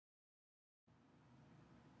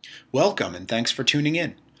Welcome and thanks for tuning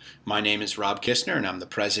in. My name is Rob Kissner and I'm the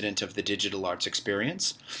president of the Digital Arts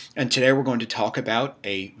Experience. And today we're going to talk about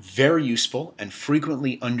a very useful and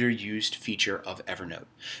frequently underused feature of Evernote.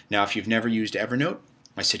 Now, if you've never used Evernote,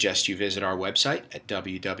 I suggest you visit our website at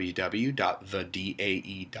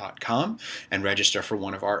www.thedae.com and register for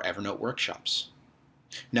one of our Evernote workshops.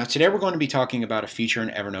 Now today we're going to be talking about a feature in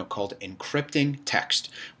Evernote called Encrypting Text,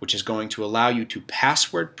 which is going to allow you to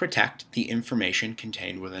password protect the information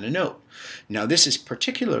contained within a note. Now this is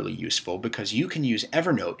particularly useful because you can use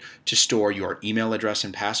Evernote to store your email address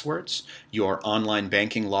and passwords, your online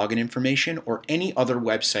banking login information, or any other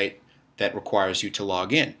website that requires you to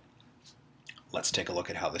log in. Let's take a look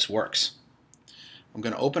at how this works. I'm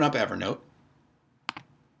going to open up Evernote.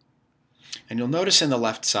 And you'll notice in the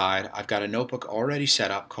left side, I've got a notebook already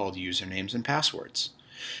set up called Usernames and Passwords.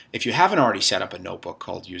 If you haven't already set up a notebook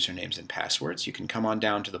called Usernames and Passwords, you can come on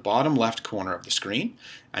down to the bottom left corner of the screen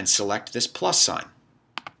and select this plus sign.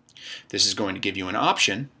 This is going to give you an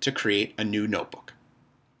option to create a new notebook.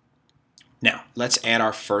 Now, let's add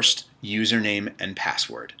our first username and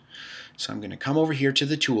password. So I'm going to come over here to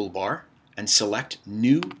the toolbar and select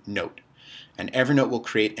New Note. And Evernote will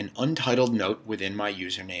create an untitled note within my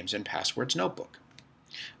usernames and passwords notebook.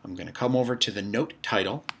 I'm going to come over to the note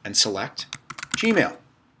title and select Gmail.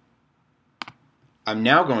 I'm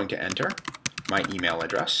now going to enter my email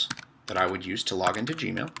address that I would use to log into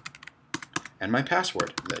Gmail and my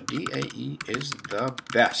password. The DAE is the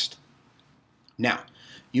best. Now,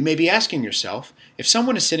 you may be asking yourself, if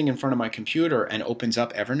someone is sitting in front of my computer and opens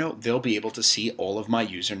up Evernote, they'll be able to see all of my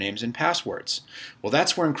usernames and passwords. Well,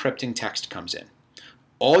 that's where encrypting text comes in.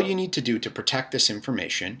 All you need to do to protect this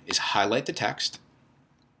information is highlight the text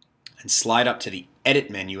and slide up to the Edit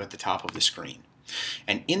menu at the top of the screen.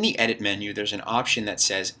 And in the Edit menu, there's an option that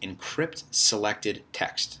says Encrypt Selected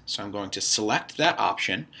Text. So I'm going to select that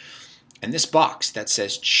option, and this box that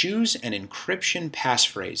says Choose an Encryption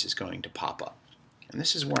Passphrase is going to pop up. And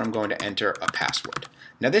this is where I'm going to enter a password.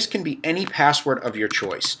 Now this can be any password of your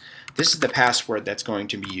choice. This is the password that's going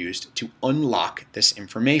to be used to unlock this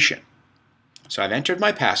information. So I've entered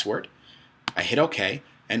my password, I hit OK,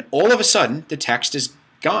 and all of a sudden the text is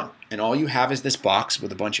gone. And all you have is this box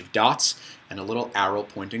with a bunch of dots and a little arrow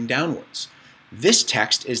pointing downwards. This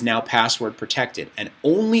text is now password protected, and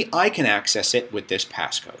only I can access it with this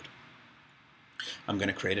passcode. I'm going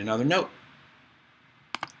to create another note.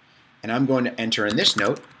 And I'm going to enter in this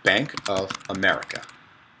note, Bank of America.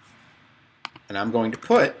 And I'm going to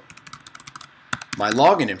put my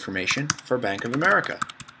login information for Bank of America.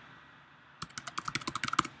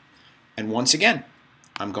 And once again,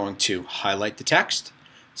 I'm going to highlight the text,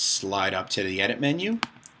 slide up to the Edit menu,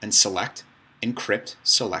 and select Encrypt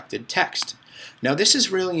Selected Text. Now this is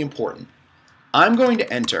really important. I'm going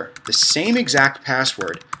to enter the same exact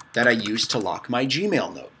password that I used to lock my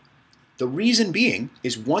Gmail note. The reason being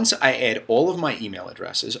is once I add all of my email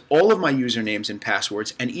addresses, all of my usernames and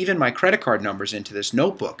passwords, and even my credit card numbers into this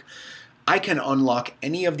notebook, I can unlock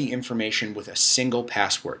any of the information with a single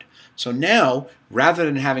password. So now, rather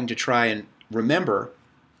than having to try and remember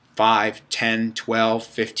 5, 10, 12,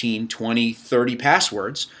 15, 20, 30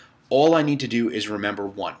 passwords, all I need to do is remember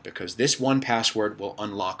one, because this one password will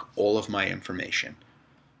unlock all of my information.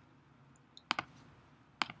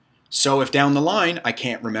 So if down the line I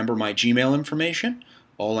can't remember my Gmail information,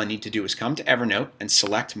 all I need to do is come to Evernote and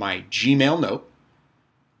select my Gmail note,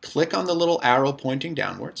 click on the little arrow pointing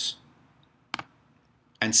downwards,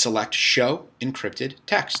 and select Show Encrypted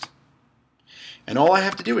Text. And all I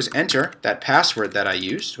have to do is enter that password that I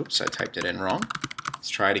used. Oops, I typed it in wrong. Let's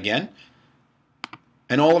try it again.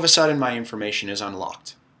 And all of a sudden my information is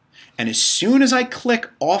unlocked. And as soon as I click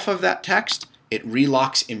off of that text, it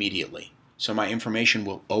relocks immediately. So my information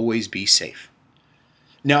will always be safe.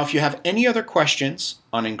 Now, if you have any other questions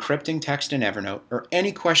on encrypting text in Evernote, or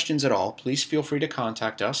any questions at all, please feel free to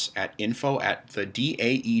contact us at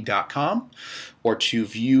info@thedae.com, or to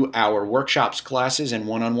view our workshops, classes, and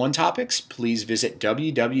one-on-one topics, please visit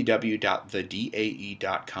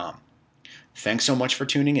www.thedae.com. Thanks so much for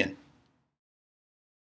tuning in.